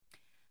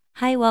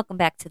Hi, welcome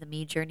back to the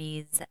Me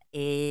Journeys.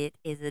 It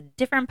is a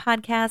different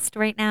podcast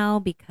right now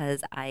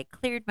because I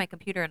cleared my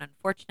computer and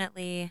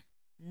unfortunately,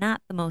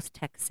 not the most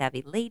tech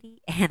savvy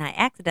lady, and I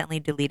accidentally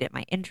deleted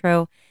my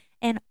intro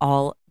and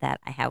all that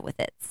I have with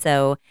it.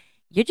 So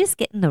you're just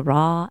getting the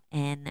raw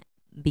and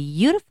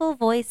beautiful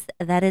voice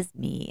that is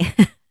me.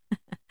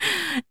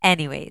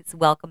 Anyways,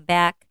 welcome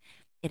back.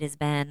 It has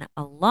been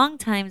a long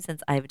time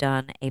since I've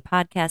done a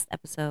podcast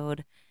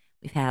episode.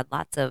 We've had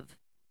lots of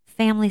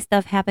family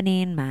stuff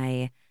happening.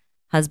 My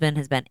husband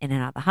has been in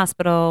and out of the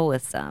hospital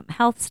with some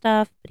health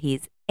stuff, but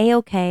he's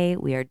a-okay.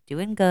 We are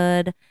doing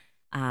good.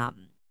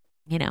 Um,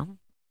 you know,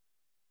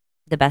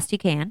 the best you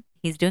can.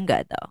 He's doing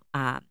good though.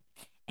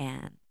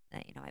 And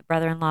my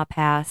brother-in-law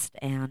passed,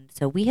 and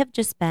so we have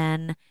just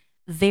been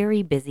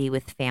very busy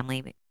with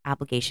family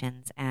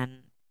obligations.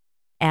 And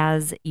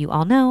as you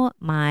all know,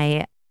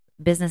 my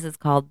business is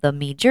called The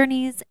Me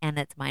Journeys, and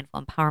it's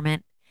mindful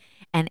empowerment,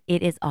 and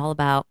it is all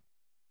about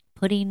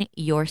putting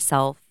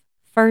yourself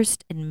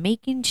first and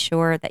making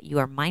sure that you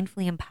are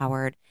mindfully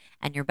empowered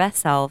and your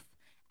best self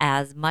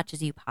as much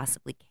as you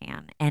possibly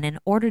can. And in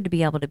order to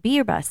be able to be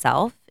your best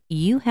self,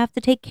 you have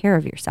to take care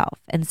of yourself.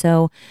 And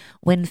so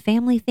when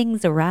family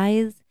things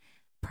arise,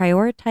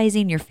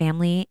 prioritizing your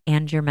family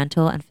and your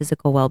mental and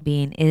physical well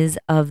being is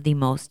of the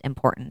most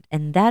important.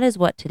 And that is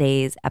what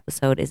today's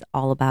episode is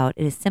all about.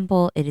 It is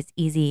simple, it is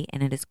easy,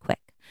 and it is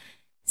quick.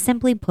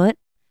 Simply put,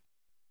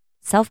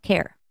 self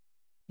care.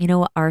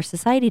 Our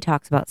society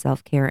talks about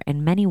self care,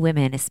 and many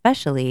women,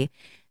 especially,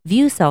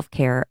 view self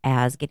care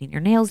as getting your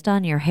nails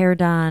done, your hair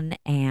done,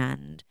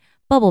 and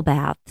bubble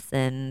baths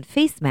and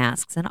face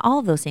masks and all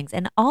of those things.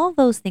 And all of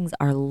those things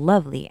are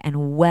lovely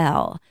and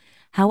well.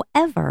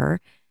 However,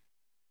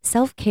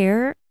 self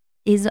care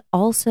is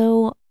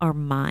also our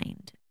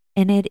mind.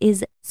 And it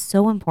is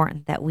so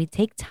important that we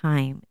take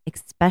time,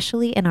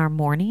 especially in our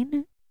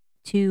morning,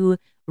 to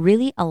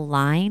really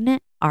align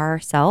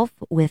ourself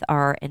with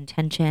our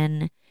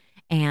intention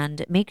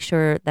and make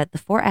sure that the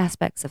four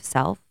aspects of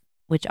self,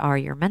 which are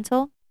your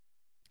mental,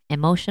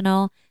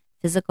 emotional,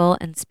 physical,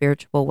 and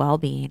spiritual well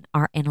being,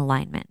 are in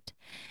alignment.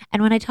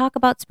 And when I talk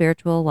about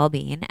spiritual well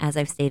being, as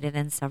I've stated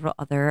in several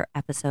other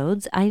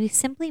episodes, I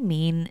simply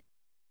mean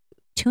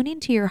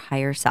tuning to your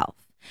higher self.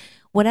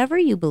 Whatever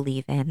you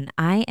believe in,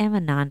 I am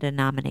a non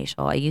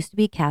denominational. I used to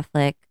be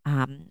Catholic,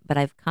 but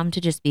I've come to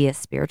just be a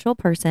spiritual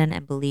person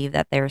and believe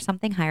that there is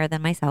something higher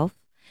than myself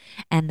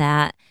and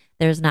that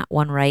there's not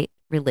one right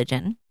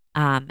religion.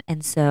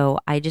 And so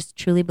I just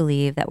truly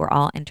believe that we're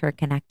all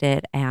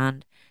interconnected.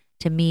 And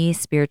to me,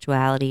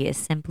 spirituality is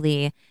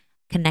simply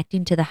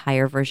connecting to the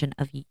higher version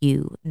of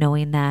you,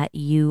 knowing that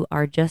you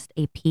are just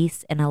a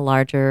piece in a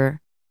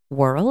larger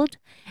world.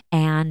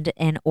 And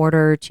in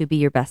order to be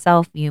your best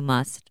self, you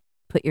must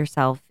put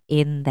yourself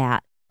in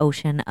that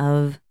ocean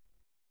of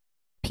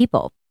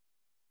people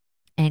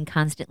and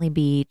constantly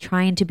be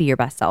trying to be your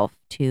best self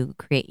to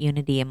create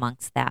unity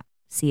amongst that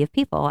sea of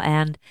people.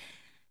 And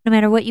no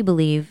matter what you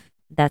believe,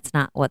 that's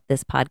not what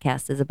this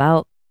podcast is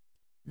about.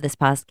 This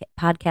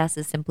podcast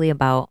is simply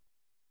about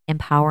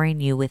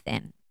empowering you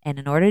within. And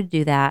in order to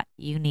do that,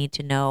 you need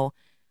to know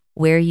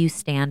where you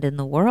stand in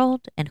the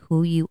world and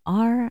who you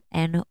are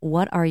and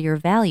what are your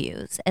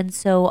values. And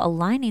so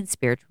aligning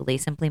spiritually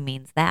simply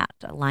means that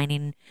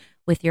aligning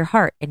with your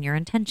heart and your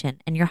intention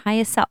and your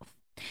highest self.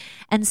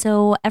 And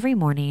so every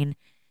morning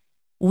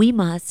we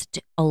must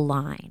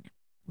align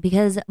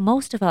because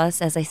most of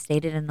us, as I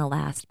stated in the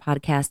last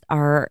podcast,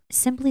 are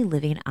simply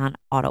living on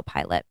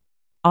autopilot.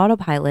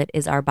 Autopilot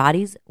is our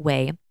body's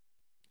way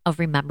of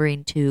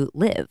remembering to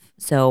live.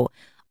 So,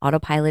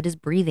 autopilot is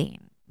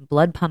breathing,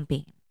 blood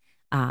pumping,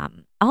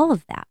 all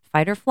of that,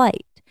 fight or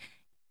flight.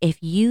 If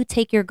you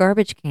take your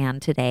garbage can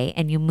today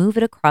and you move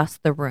it across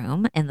the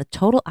room in the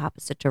total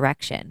opposite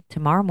direction,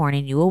 tomorrow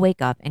morning you will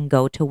wake up and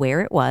go to where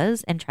it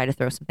was and try to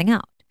throw something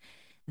out.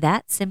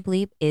 That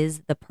simply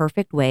is the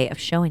perfect way of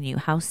showing you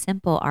how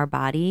simple our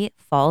body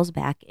falls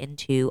back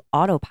into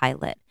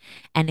autopilot.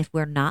 And if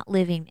we're not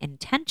living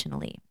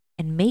intentionally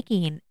and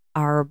making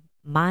our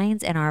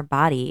minds and our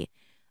body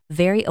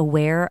very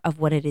aware of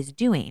what it is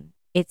doing,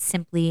 it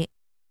simply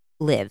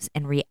lives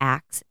and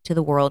reacts to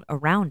the world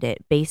around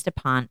it based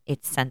upon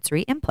its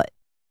sensory input.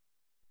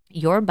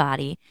 Your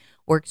body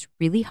works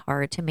really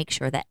hard to make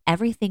sure that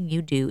everything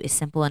you do is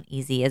simple and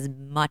easy as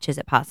much as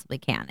it possibly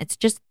can. It's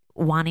just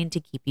wanting to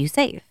keep you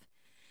safe.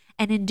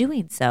 And in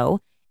doing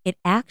so, it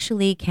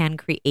actually can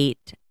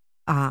create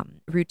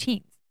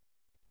routines,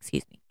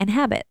 and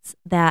habits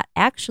that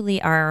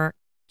actually are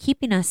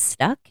keeping us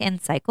stuck in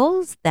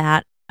cycles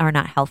that are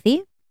not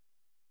healthy,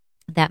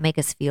 that make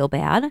us feel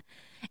bad,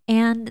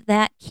 and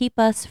that keep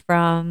us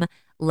from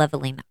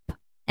leveling up.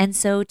 And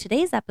so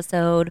today's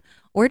episode,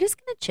 we're just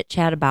going to chit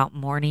chat about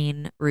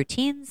morning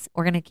routines.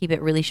 We're going to keep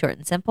it really short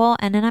and simple.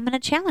 And then I'm going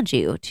to challenge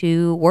you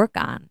to work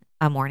on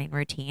a morning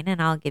routine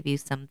and I'll give you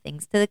some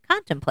things to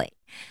contemplate.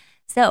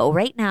 So,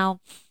 right now,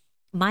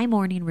 my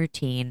morning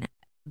routine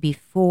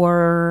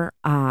before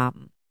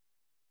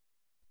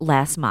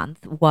last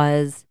month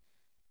was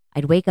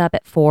I'd wake up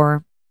at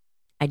 4,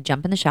 I'd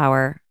jump in the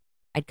shower,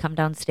 I'd come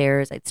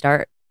downstairs, I'd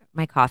start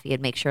my coffee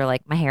and make sure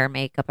like my hair and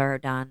makeup are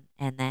done.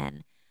 And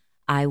then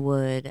I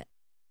would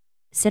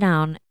sit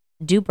down,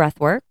 do breath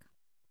work,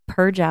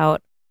 purge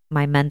out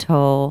my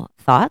mental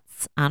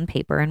thoughts on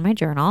paper in my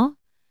journal,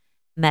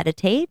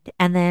 meditate,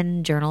 and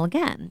then journal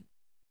again.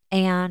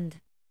 And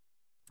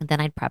then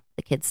I'd prep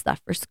the kids'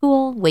 stuff for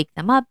school, wake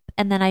them up,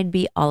 and then I'd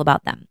be all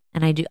about them.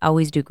 And I do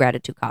always do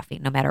gratitude coffee,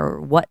 no matter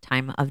what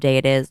time of day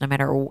it is, no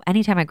matter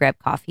anytime I grab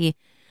coffee,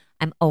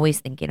 I'm always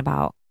thinking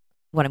about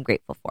what I'm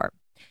grateful for.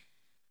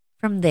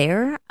 From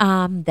there,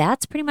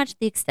 that's pretty much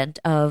the extent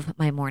of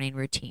my morning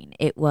routine.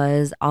 It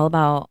was all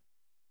about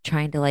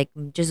trying to like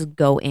just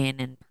go in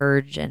and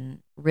purge and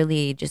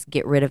really just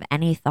get rid of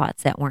any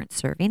thoughts that weren't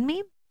serving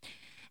me.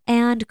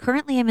 And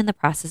currently, I'm in the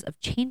process of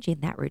changing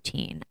that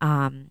routine.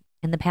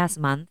 In the past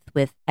month,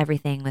 with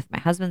everything with my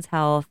husband's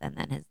health and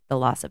then the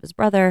loss of his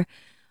brother,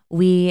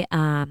 we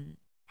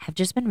have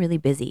just been really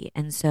busy.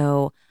 And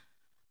so,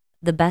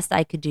 the best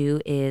I could do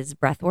is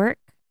breath work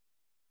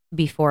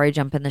before I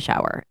jump in the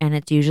shower. And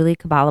it's usually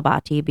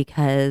Kabbalah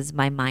because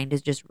my mind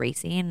is just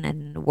racing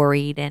and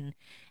worried. And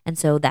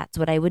so that's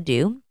what I would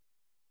do.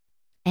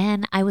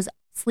 And I was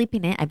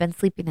sleeping in. I've been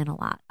sleeping in a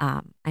lot.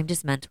 I'm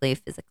just mentally,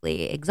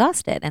 physically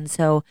exhausted. And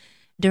so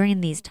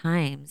during these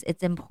times,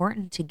 it's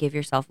important to give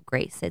yourself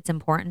grace. It's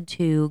important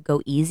to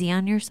go easy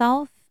on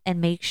yourself and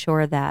make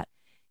sure that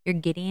you're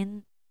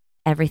getting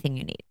everything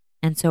you need.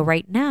 And so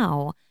right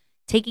now,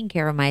 taking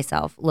care of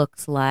myself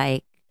looks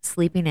like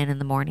sleeping in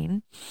the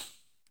morning,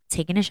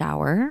 taking a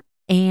shower,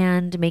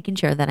 and making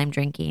sure that I'm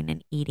drinking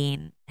and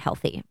eating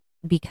healthy.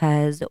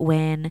 Because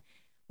when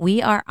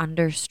we are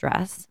under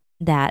stress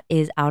that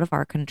is out of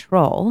our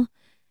control,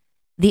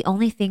 the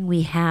only thing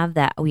we have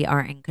that we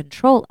are in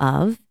control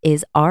of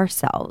is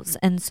ourselves.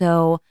 And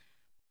so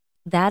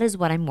that is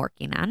what I'm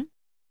working on.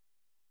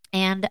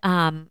 And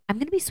I'm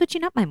going to be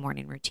switching up my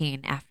morning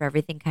routine after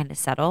everything kind of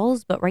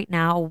settles. But right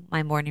now,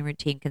 my morning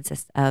routine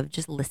consists of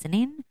just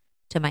listening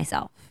to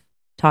myself,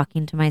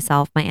 talking to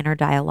myself, my inner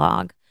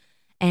dialogue,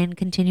 and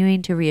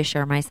continuing to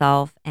reassure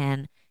myself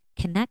and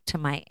connect to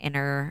my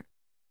inner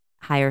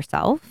higher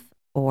self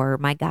or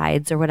my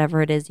guides or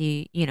whatever it is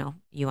you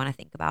want to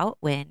think about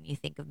when you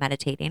think of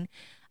meditating.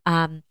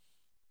 And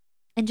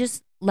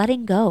just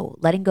letting go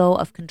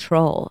of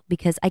control,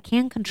 because I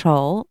can't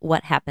control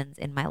what happens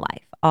in my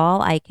life.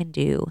 All I can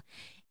do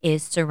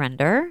is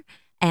surrender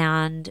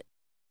and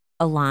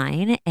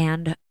align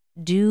and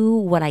do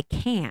what I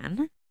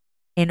can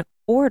in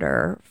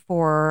order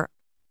for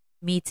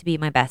me to be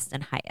my best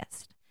and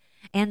highest.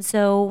 And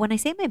so when I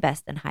say my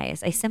best and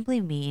highest, I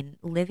simply mean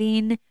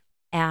living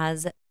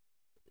as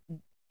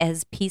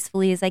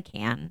peacefully as I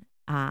can,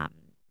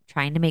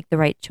 trying to make the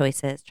right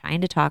choices,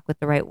 trying to talk with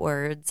the right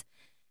words,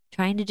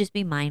 trying to just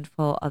be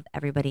mindful of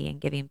everybody and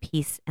giving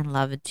peace and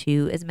love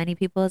to as many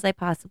people as I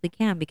possibly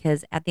can.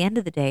 Because at the end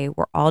of the day,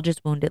 we're all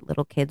just wounded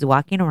little kids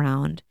walking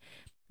around,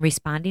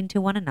 responding to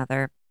one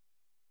another.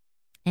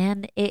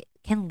 And it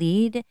can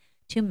lead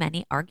to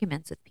many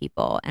arguments with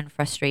people and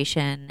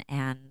frustration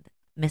and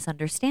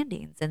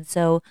misunderstandings. And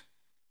so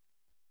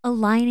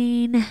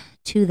aligning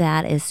to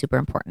that is super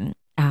important.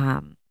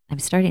 I'm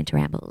starting to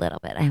ramble a little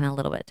bit. I'm a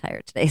little bit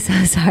tired today,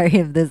 so sorry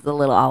if this is a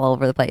little all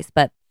over the place.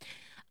 But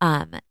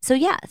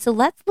so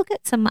let's look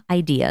at some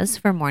ideas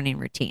for morning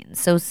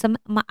routines. So some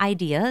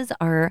ideas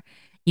are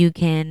you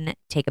can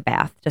take a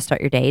bath to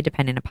start your day,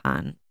 depending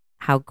upon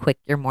how quick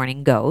your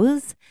morning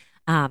goes.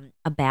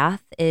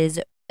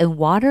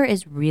 Water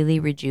is really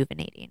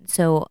rejuvenating.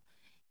 So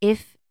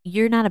if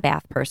you're not a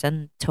bath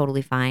person,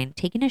 totally fine.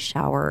 Taking a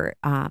shower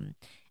and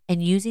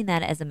using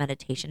that as a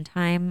meditation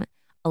time,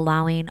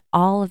 allowing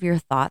all of your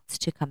thoughts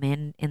to come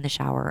in the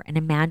shower, and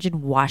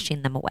imagine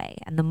washing them away.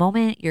 And the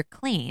moment you're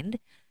cleaned,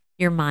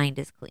 your mind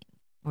is clean.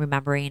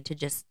 Remembering to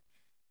just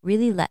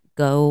really let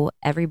go.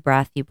 Every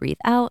breath you breathe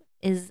out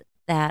is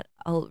that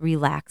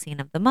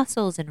relaxing of the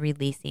muscles and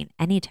releasing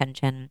any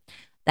tension.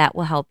 That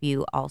will help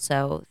you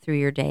also through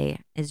your day,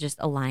 is just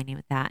aligning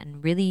with that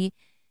and really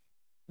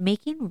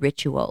making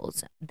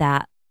rituals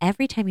that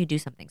every time you do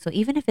something. So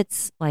even if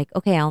it's like,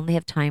 okay, I only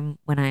have time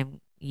when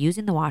I'm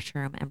using the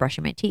washroom and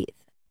brushing my teeth.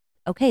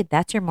 Okay,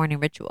 that's your morning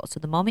ritual. So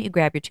the moment you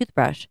grab your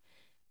toothbrush,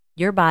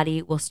 your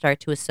body will start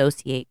to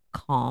associate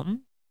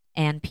calm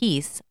and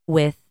peace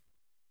with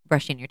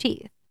brushing your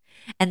teeth.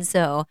 And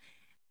so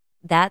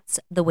that's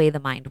the way the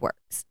mind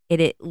works.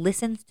 It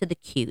listens to the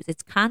cues.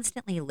 It's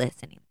constantly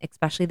listening,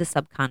 especially the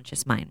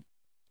subconscious mind.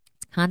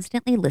 It's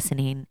constantly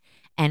listening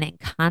and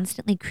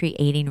constantly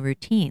creating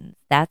routines.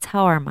 That's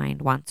how our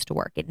mind wants to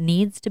work. It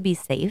needs to be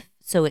safe,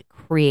 so it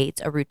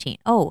creates a routine.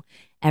 Oh,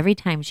 every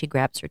time she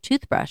grabs her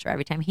toothbrush, or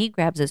every time he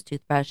grabs his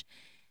toothbrush,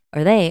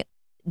 or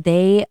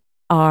they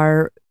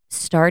are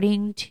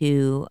starting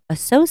to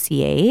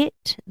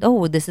associate,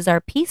 oh, this is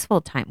our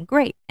peaceful time.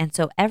 Great. And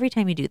so every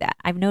time you do that,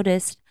 I've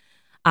noticed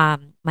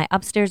my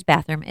upstairs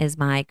bathroom is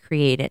my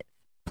creative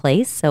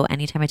place. So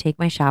anytime I take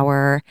my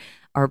shower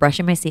or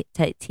brushing my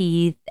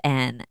teeth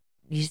and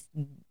just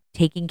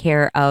taking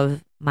care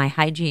of my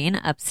hygiene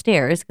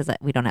upstairs, because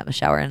we don't have a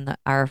shower in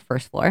our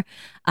first floor,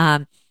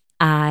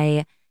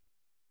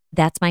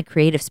 That's my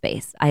creative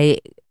space.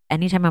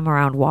 Anytime I'm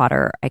around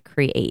water, I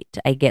create.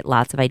 I get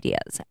lots of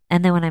ideas.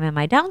 And then when I'm in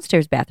my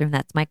downstairs bathroom,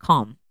 that's my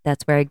calm.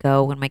 That's where I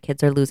go when my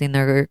kids are losing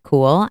their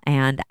cool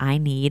and I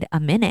need a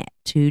minute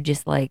to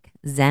just like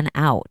zen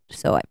out.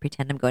 So I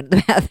pretend I'm going to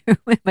the bathroom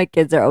and my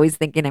kids are always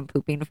thinking I'm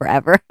pooping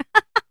forever.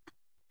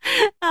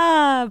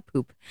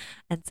 Poop.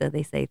 And so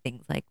they say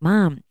things like,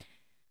 Mom,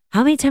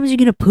 how many times are you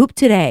going to poop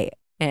today?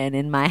 And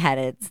in my head,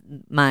 it's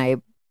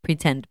my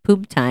pretend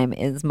poop time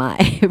is my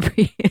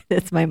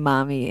it's my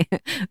mommy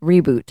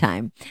reboot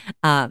time.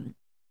 And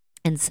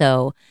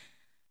so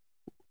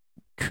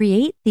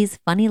create these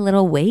funny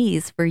little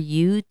ways for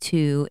you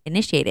to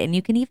initiate it. And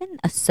you can even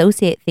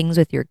associate things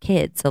with your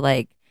kids. So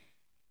like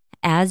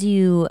as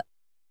your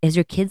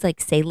kids like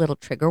say little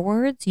trigger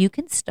words, you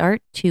can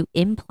start to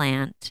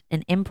implant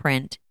an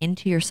imprint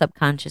into your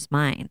subconscious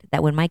mind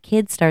that when my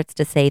kid starts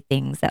to say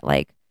things that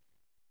like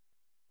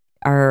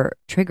are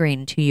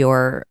triggering to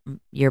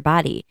your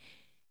body,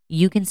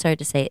 you can start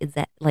to say, is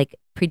that like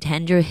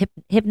pretend you're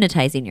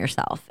hypnotizing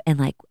yourself. And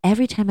like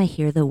every time I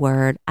hear the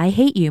word, I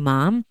hate you,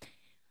 Mom,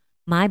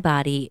 my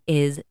body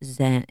is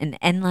zen.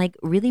 And like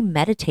really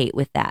meditate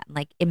with that.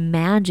 Like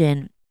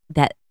imagine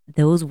that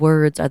those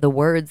words are the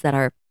words that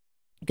are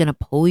going to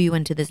pull you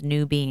into this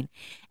new being.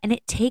 And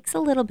it takes a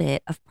little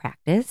bit of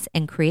practice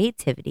and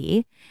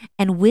creativity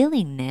and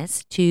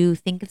willingness to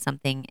think of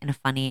something in a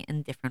funny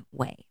and different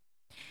way.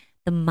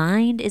 The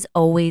mind is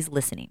always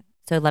listening.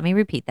 So let me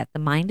repeat that. The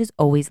mind is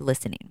always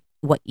listening.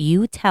 What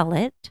you tell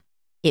it,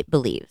 it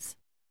believes.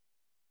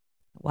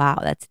 Wow,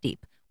 that's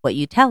deep. What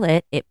you tell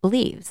it, it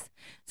believes.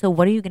 So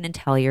what are you going to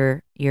tell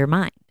your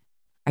mind?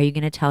 Are you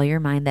going to tell your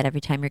mind that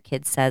every time your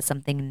kid says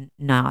something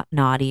not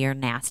naughty or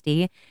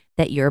nasty,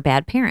 that you're a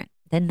bad parent?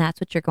 Then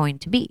that's what you're going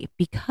to be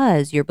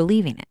because you're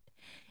believing it.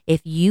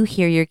 If you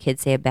hear your kid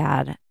say a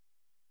bad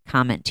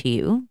comment to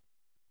you,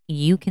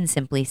 you can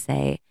simply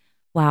say,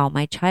 wow,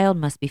 my child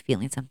must be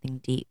feeling something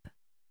deep.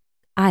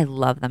 I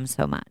love them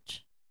so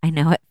much. I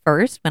know at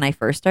first, when I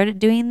first started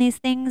doing these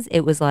things,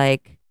 it was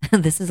like,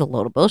 this is a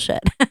load of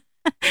bullshit.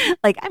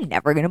 Like, I'm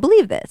never going to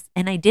believe this.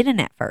 And I didn't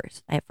at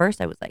first. At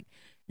first, I was like,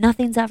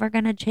 nothing's ever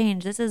going to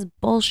change. This is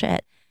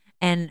bullshit.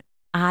 And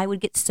I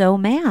would get so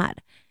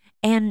mad.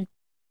 And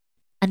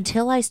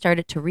until I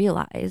started to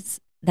realize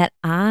that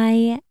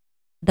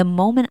the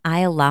moment I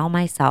allow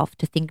myself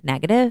to think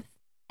negative,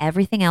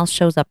 everything else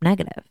shows up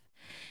negative.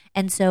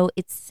 And so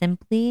it's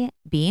simply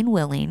being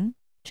willing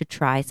to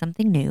try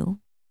something new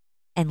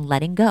and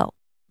letting go.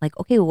 Like,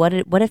 okay, what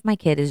if my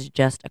kid is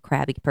just a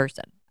crabby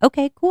person?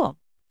 Okay, cool.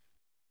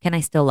 Can I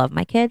still love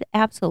my kid?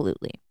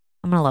 Absolutely.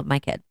 I'm going to love my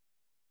kid.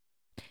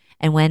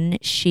 And when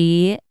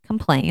she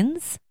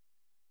complains,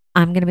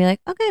 I'm going to be like,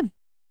 okay,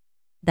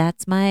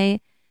 that's my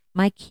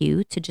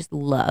cue to just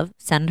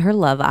send her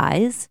love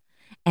eyes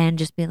and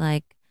just be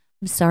like,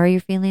 I'm sorry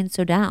you're feeling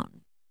so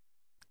down.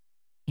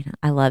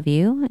 I love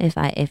you.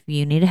 If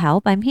you need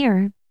help, I'm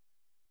here.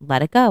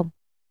 Let it go.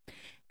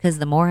 Because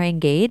the more I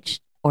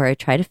engage or I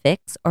try to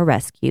fix or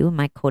rescue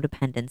my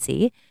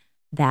codependency,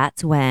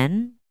 that's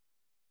when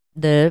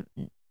the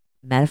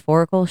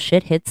metaphorical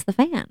shit hits the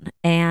fan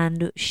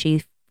and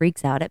she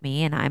freaks out at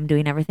me and I'm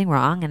doing everything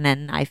wrong and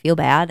then I feel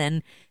bad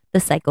and the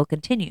cycle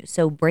continues.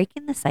 So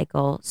breaking the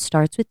cycle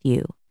starts with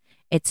you.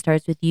 It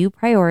starts with you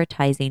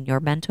prioritizing your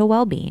mental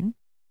well-being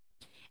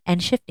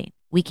and shifting.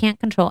 We can't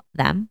control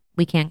them.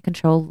 We can't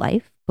control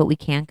life, but we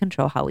can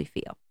control how we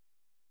feel.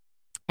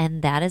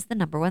 And that is the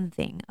number one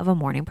thing of a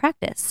morning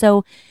practice.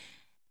 So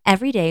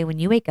every day when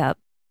you wake up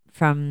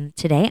from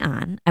today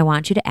on, I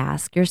want you to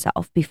ask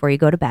yourself before you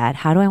go to bed,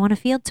 how do I want to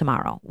feel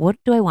tomorrow? What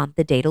do I want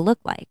the day to look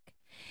like?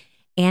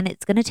 And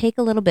it's going to take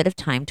a little bit of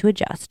time to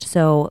adjust.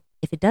 So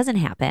if it doesn't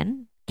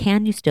happen,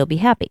 can you still be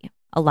happy?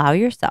 Allow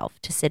yourself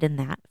to sit in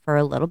that for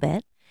a little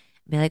bit.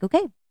 Be like,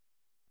 okay,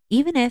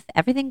 even if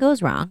everything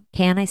goes wrong,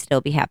 can I still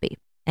be happy?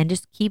 And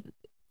just keep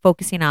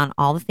focusing on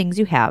all the things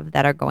you have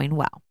that are going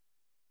well.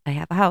 I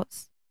have a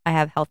house. I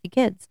have healthy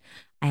kids.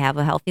 I have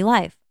a healthy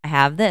life. I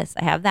have this.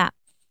 I have that.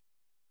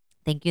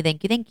 Thank you,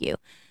 thank you, thank you.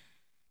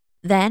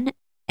 Then,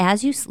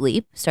 as you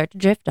sleep, start to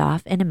drift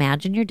off and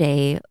imagine your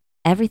day.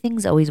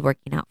 Everything's always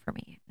working out for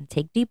me. And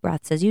take deep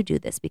breaths as you do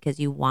this because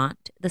you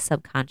want the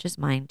subconscious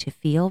mind to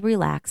feel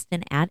relaxed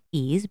and at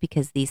ease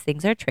because these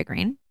things are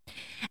triggering.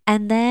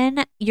 And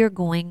then you're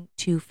going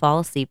to fall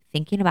asleep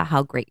thinking about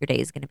how great your day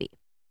is going to be.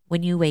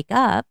 When you wake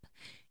up,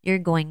 you're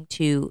going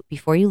to,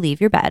 before you leave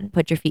your bed,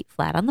 put your feet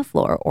flat on the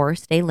floor or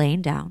stay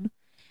laying down.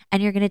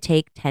 And you're going to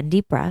take 10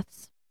 deep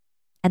breaths.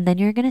 And then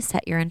you're going to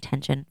set your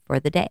intention for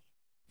the day.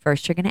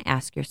 First, you're going to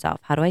ask yourself,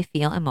 how do I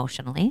feel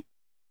emotionally,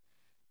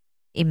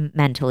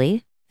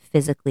 mentally,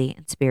 physically,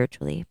 and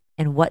spiritually?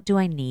 And what do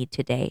I need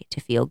today to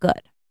feel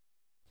good?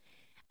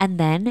 And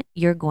then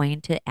you're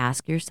going to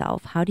ask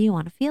yourself, how do you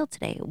want to feel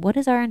today? What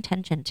is our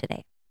intention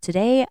today?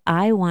 Today,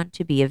 I want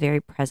to be a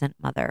very present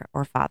mother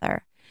or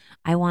father.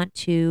 I want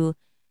to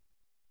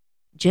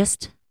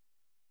just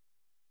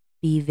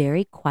be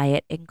very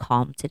quiet and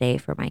calm today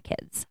for my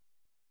kids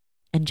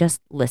and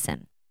just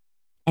listen.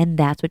 And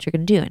that's what you're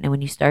going to do. And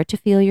when you start to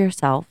feel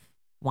yourself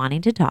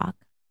wanting to talk,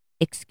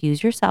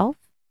 excuse yourself,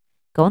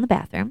 go in the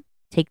bathroom,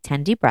 take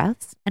 10 deep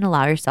breaths, and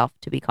allow yourself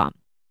to be calm.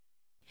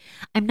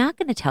 I'm not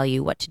going to tell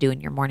you what to do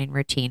in your morning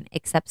routine,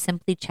 except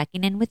simply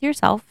checking in with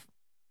yourself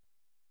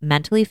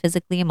mentally,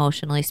 physically,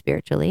 emotionally,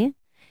 spiritually,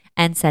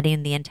 and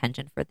setting the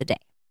intention for the day.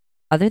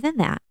 Other than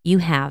that, you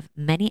have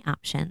many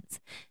options.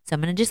 So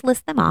I'm going to just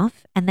list them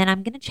off, and then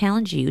I'm going to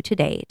challenge you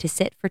today to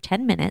sit for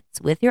 10 minutes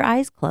with your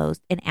eyes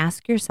closed and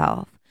ask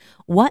yourself,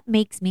 what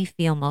makes me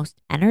feel most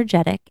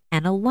energetic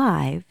and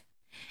alive?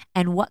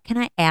 And what can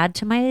I add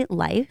to my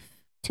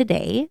life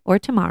today or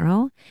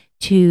tomorrow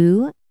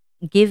to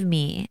give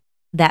me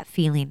that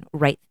feeling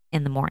right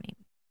in the morning?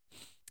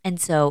 And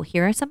so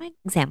here are some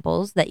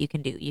examples that you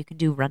can do. You can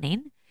do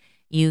running,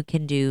 you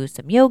can do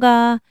some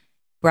yoga,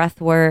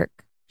 breath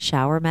work,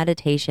 shower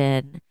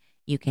meditation.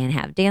 You can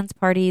have dance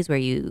parties where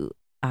you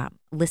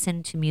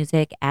listen to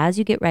music as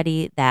you get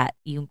ready, that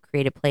you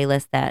create a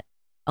playlist that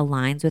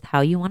aligns with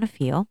how you want to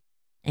feel,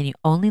 and you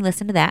only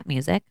listen to that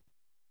music.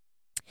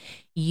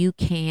 You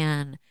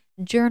can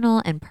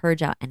journal and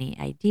purge out any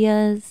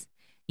ideas.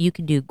 You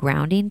can do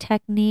grounding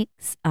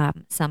techniques.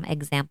 Some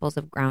examples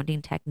of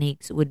grounding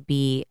techniques would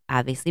be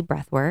obviously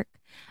breath work.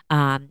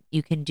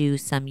 You can do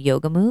some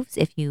yoga moves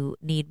if you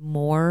need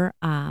more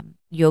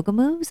yoga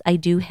moves. I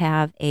do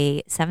have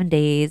a 7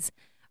 days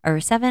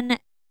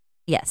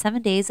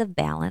of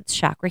balance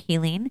chakra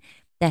healing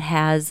that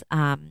has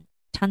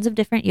tons of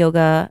different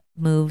yoga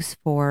moves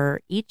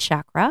for each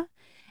chakra,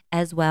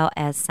 as well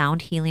as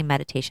sound healing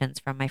meditations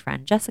from my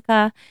friend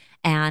Jessica.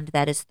 And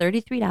that is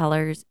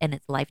 $33 and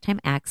it's lifetime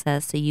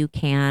access. So you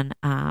can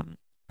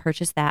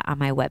purchase that on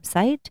my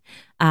website.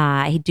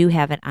 I do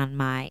have it on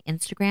my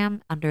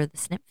Instagram under the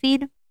Snip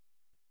feed.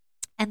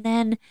 And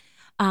then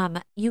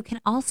you can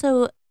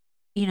also,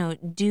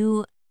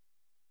 do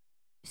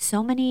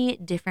so many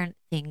different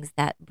things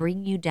that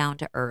bring you down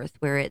to earth,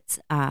 where it's,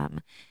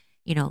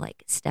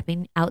 like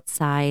stepping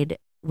outside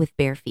with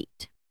bare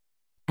feet.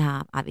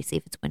 Obviously,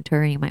 if it's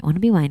winter, you might want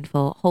to be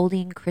mindful.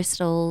 Holding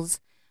crystals,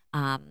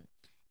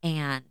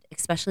 and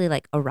especially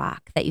like a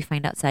rock that you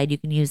find outside, you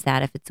can use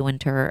that if it's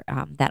winter.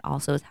 That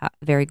also is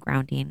very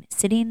grounding.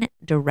 Sitting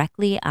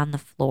directly on the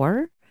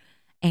floor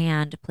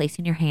and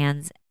placing your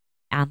hands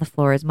on the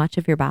floor, as much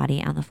of your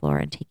body on the floor,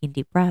 and taking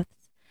deep breaths.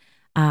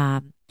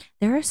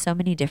 There are so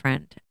many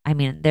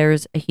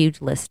there's a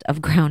huge list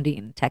of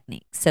grounding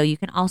techniques. So you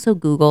can also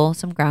Google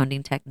some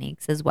grounding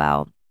techniques as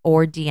well,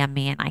 or DM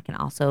me, and I can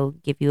also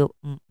give you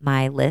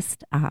my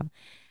list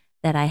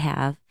that I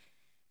have.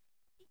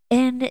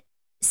 And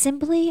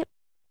simply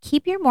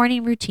keep your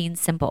morning routine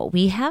simple.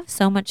 We have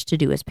so much to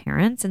do as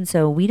parents, and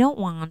so we don't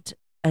want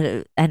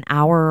an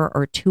hour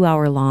or 2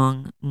 hour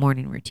long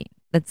morning routine.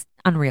 That's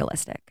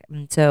unrealistic.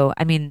 And so,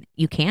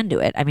 you can do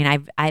it.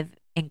 I've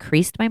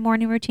increased my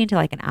morning routine to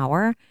like an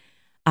hour,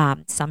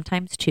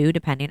 sometimes two,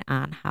 depending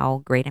on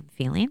how great I'm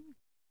feeling.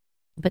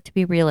 But to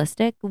be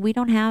realistic, we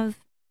don't have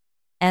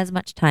as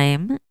much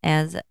time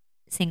as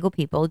single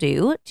people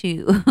do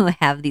to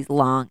have these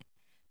long,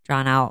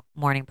 drawn out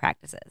morning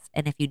practices.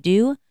 And if you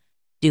do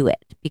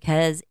it,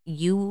 because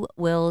you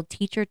will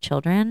teach your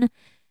children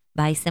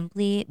by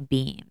simply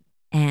being.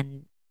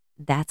 And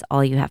that's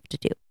all you have to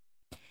do.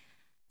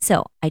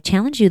 So I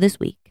challenge you this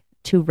week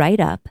to write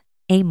up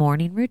a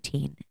morning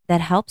routine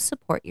that helps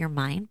support your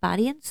mind,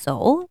 body, and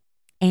soul,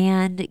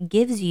 and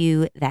gives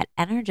you that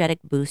energetic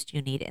boost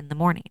you need in the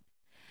morning.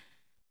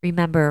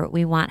 Remember,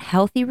 we want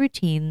healthy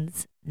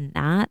routines,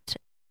 not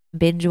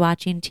binge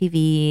watching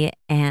TV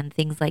and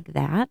things like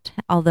that,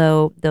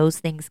 although those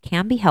things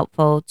can be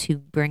helpful to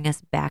bring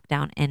us back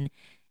down and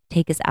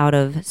take us out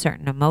of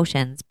certain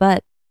emotions,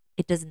 but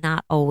it does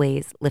not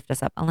always lift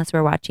us up unless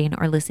we're watching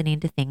or listening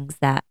to things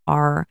that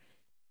are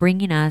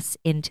bringing us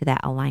into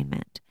that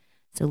alignment.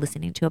 So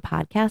listening to a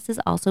podcast is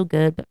also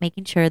good, but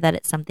making sure that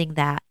it's something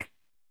that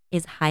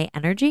is high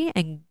energy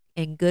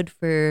and good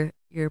for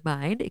your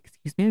mind.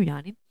 Excuse me, I'm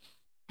yawning.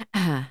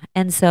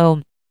 And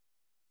so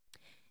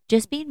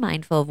just being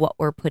mindful of what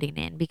we're putting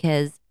in,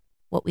 because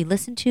what we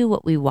listen to,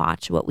 what we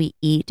watch, what we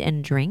eat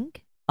and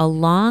drink,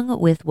 along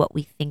with what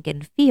we think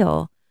and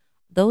feel,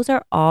 those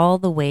are all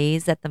the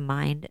ways that the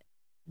mind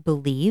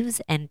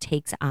believes and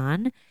takes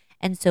on.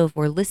 And so if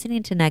we're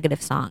listening to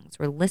negative songs,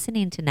 we're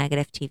listening to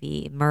negative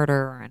TV,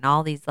 murder, and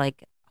all these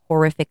like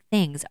horrific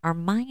things, our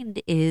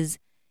mind is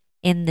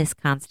in this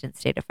constant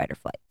state of fight or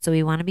flight. So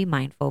we want to be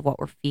mindful of what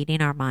we're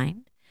feeding our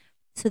mind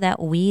so that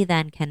we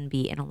then can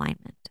be in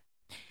alignment.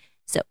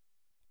 So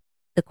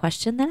the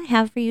question that I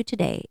have for you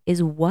today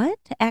is, what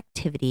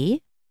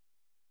activity,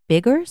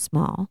 big or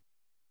small,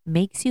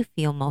 makes you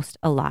feel most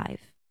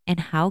alive? And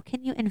how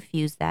can you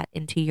infuse that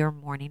into your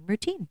morning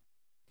routine?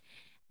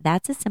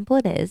 That's as simple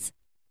as it is.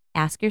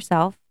 Ask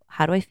yourself,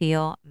 how do I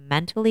feel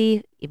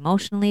mentally,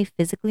 emotionally,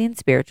 physically, and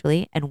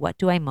spiritually? And what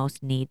do I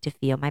most need to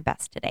feel my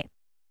best today?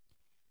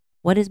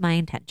 What is my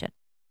intention?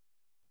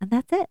 And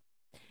that's it.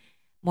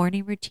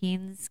 Morning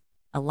routines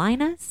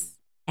align us,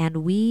 and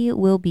we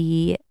will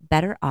be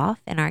better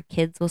off, and our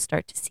kids will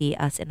start to see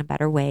us in a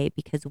better way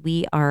because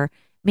we are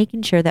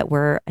making sure that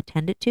we're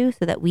attended to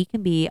so that we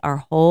can be our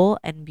whole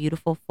and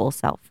beautiful full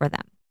self for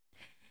them.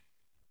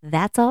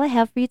 That's all I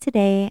have for you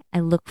today. I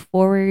look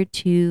forward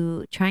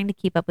to trying to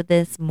keep up with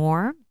this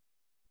more.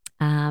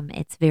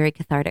 It's very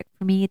cathartic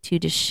for me to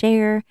just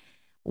share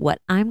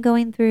what I'm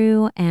going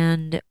through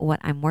and what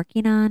I'm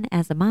working on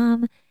as a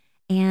mom.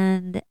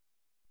 And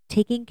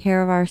taking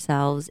care of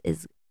ourselves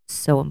is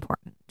so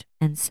important.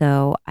 And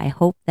so I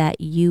hope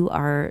that you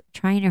are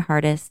trying your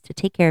hardest to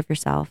take care of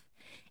yourself.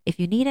 If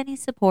you need any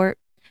support,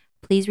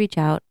 please reach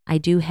out. I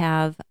do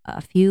have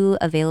a few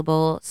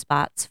available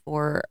spots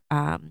for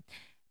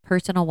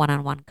personal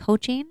one-on-one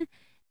coaching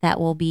that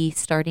will be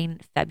starting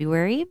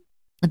February,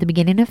 at the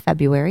beginning of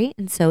February.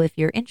 And so if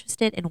you're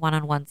interested in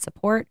one-on-one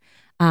support,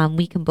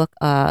 we can book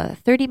a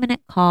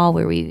 30-minute call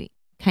where you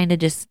kind of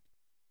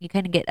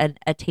get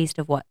a taste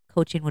of what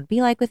coaching would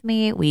be like with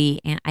me.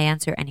 I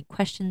answer any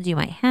questions you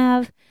might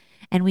have,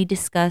 and we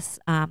discuss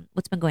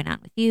what's been going on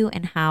with you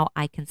and how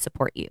I can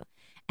support you.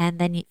 And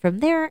then from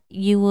there,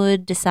 you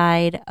would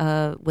decide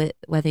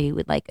whether you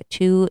would like a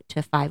 2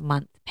 to 5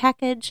 month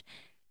package,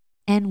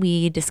 and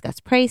we discuss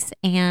price.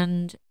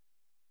 And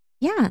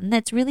yeah, and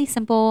that's really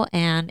simple,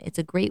 and it's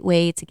a great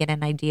way to get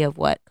an idea of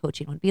what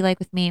coaching would be like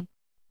with me.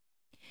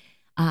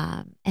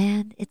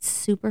 And it's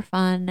super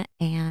fun.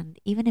 And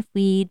even if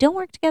we don't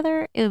work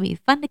together, it would be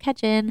fun to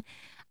catch in.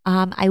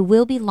 I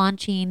will be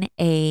launching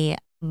a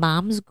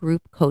mom's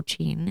group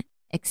coaching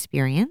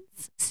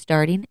experience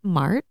starting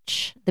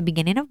March, the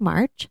beginning of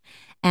March.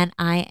 And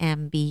I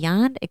am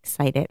beyond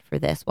excited for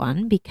this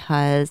one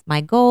because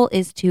my goal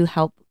is to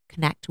help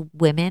connect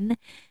women,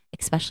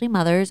 especially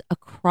mothers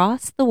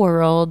across the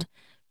world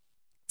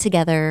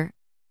together,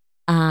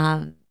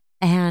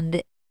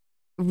 and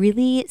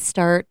really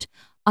start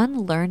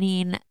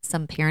unlearning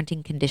some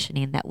parenting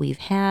conditioning that we've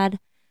had,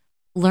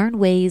 learn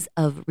ways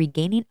of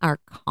regaining our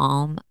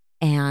calm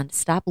and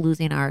stop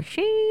losing our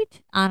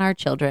shit on our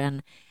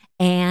children,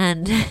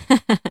 and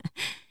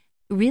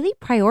really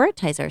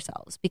prioritize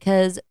ourselves,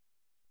 because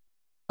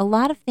a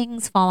lot of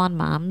things fall on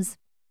moms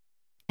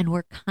and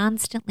we're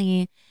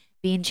constantly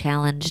being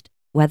challenged,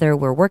 whether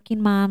we're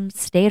working moms,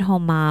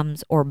 stay-at-home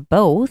moms, or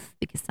both,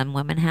 because some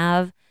women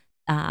have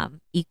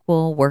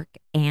equal work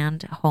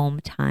and home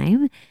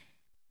time.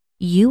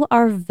 You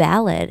are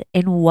valid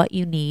in what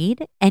you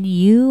need, and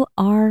you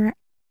are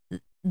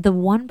the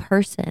one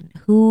person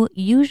who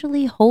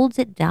usually holds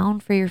it down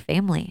for your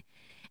family,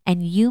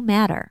 and you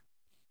matter.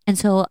 And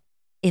so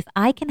if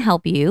I can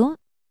help you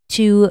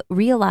to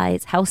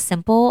realize how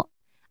simple,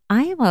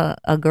 I am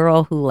a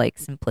girl who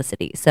likes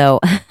simplicity. So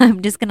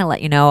I'm just going to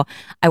let you know,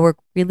 I work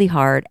really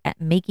hard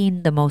at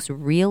making the most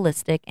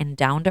realistic and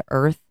down to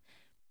earth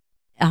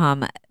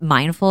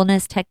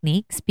mindfulness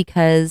techniques,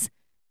 because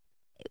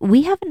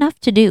we have enough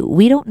to do.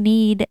 We don't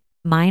need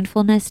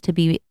mindfulness to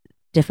be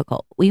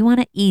difficult. We want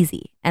it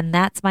easy. And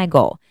that's my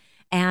goal.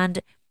 And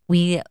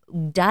we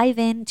dive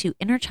into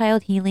inner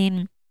child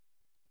healing.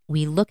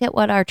 We look at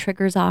what our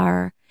triggers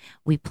are.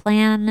 We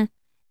plan,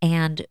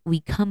 and we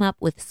come up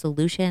with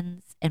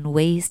solutions and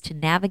ways to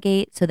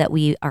navigate so that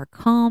we are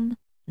calm,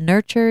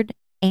 nurtured,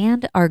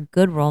 and are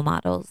good role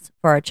models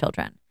for our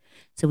children.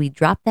 So we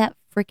drop that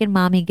freaking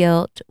mommy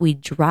guilt. We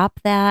drop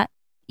that,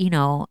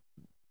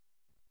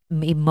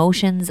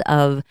 emotions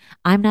of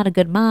I'm not a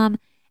good mom,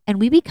 and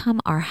we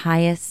become our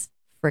highest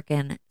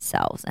freaking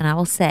selves. And I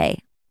will say,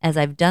 as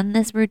I've done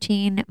this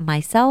routine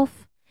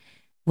myself,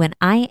 when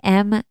I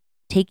am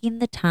taking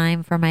the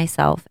time for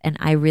myself and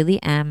I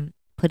really am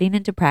putting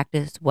into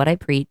practice what I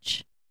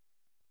preach,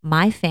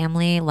 my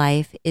family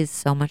life is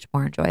so much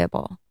more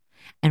enjoyable.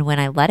 And when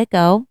I let it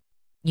go,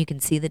 you can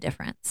see the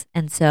difference.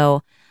 And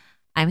so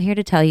I'm here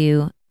to tell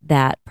you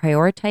that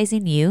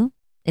prioritizing you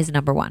is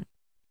number one.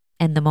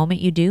 And the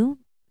moment you do,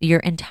 your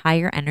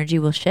entire energy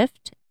will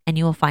shift and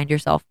you will find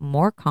yourself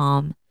more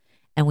calm,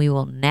 and we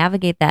will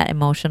navigate that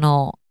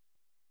emotional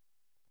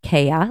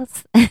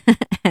chaos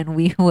and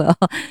we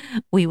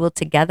will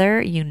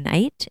together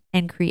unite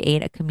and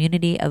create a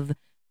community of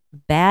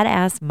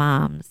badass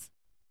moms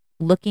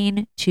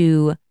looking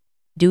to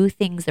do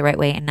things the right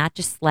way and not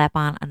just slap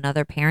on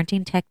another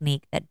parenting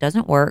technique that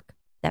doesn't work,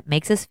 that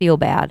makes us feel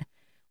bad.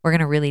 We're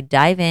going to really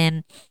dive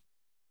in,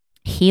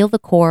 heal the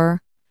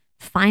core,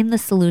 find the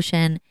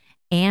solution,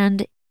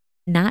 and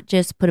not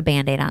just put a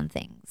Band-Aid on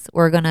things.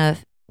 We're going to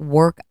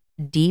work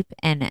deep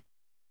and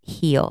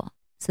heal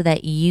so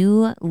that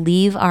you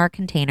leave our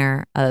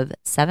container of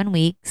 7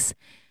 weeks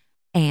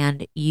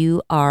and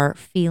you are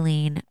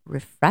feeling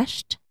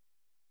refreshed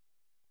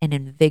and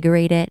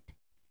invigorated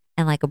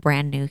and like a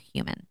brand new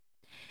human.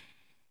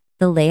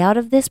 The layout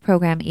of this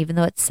program, even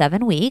though it's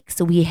 7 weeks,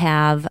 we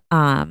have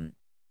 3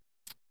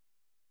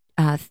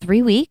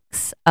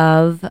 weeks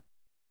of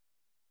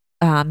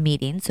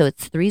meetings. So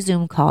it's 3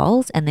 Zoom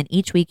calls, and then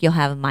each week you'll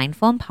have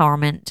mindful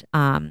empowerment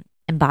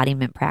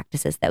embodiment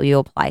practices that we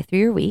will apply through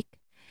your week.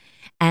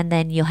 And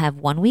then you'll have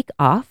 1 week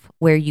off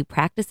where you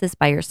practice this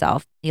by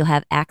yourself. You'll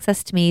have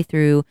access to me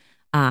through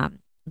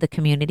the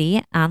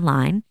community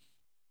online,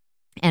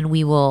 and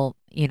we will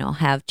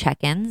have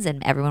check-ins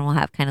and everyone will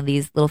have kind of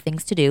these little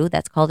things to do.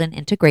 That's called an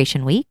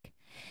integration week.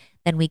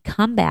 Then we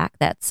come back,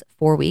 that's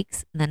 4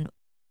 weeks. And then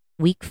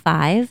week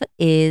 5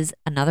 is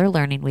another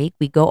learning week.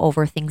 We go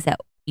over things that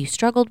you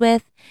struggled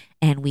with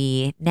and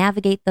we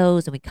navigate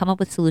those and we come up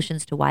with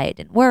solutions to why it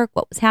didn't work,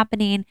 what was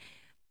happening.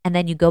 And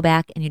then you go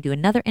back and you do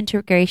another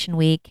integration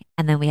week.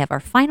 And then we have our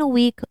final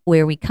week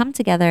where we come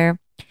together,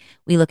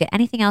 we look at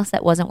anything else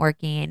that wasn't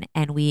working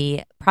and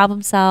we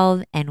problem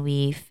solve and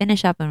we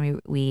finish up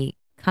and we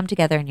come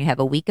together and you have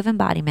a week of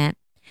embodiment.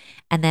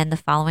 And then the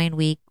following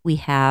week, we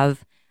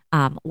have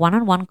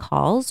one-on-one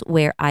calls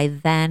where I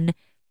then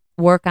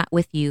work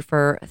with you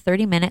for a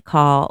 30-minute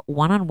call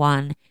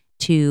one-on-one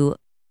to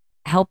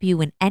help you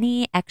in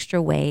any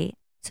extra way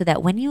so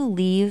that when you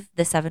leave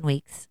the 7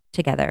 weeks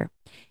together,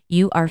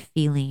 you are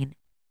feeling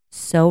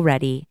so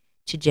ready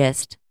to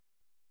just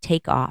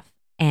take off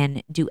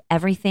and do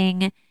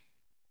everything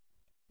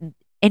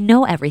and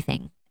know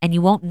everything. And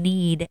you won't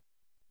need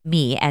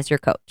me as your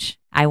coach.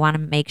 I want to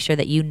make sure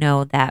that you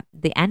know that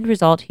the end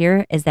result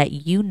here is that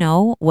you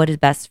know what is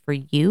best for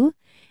you.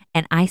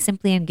 And I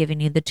simply am giving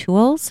you the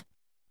tools,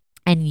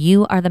 and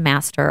you are the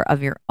master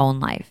of your own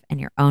life and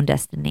your own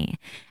destiny.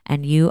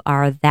 And you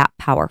are that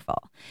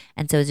powerful.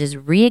 And so it's just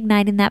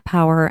reigniting that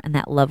power and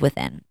that love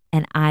within.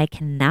 And I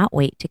cannot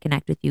wait to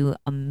connect with you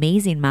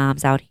amazing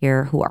moms out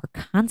here who are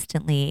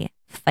constantly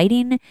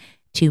fighting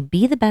to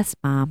be the best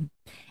mom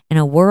in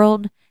a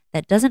world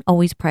that doesn't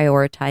always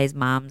prioritize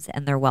moms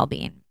and their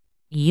well-being.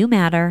 You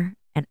matter,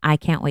 and I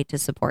can't wait to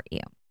support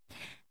you.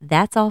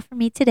 That's all for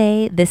me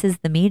today. This is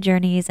the Me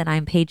Journeys, and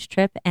I'm Paige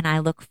Tripp, and I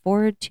look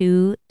forward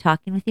to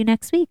talking with you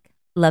next week.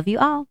 Love you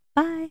all.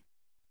 Bye.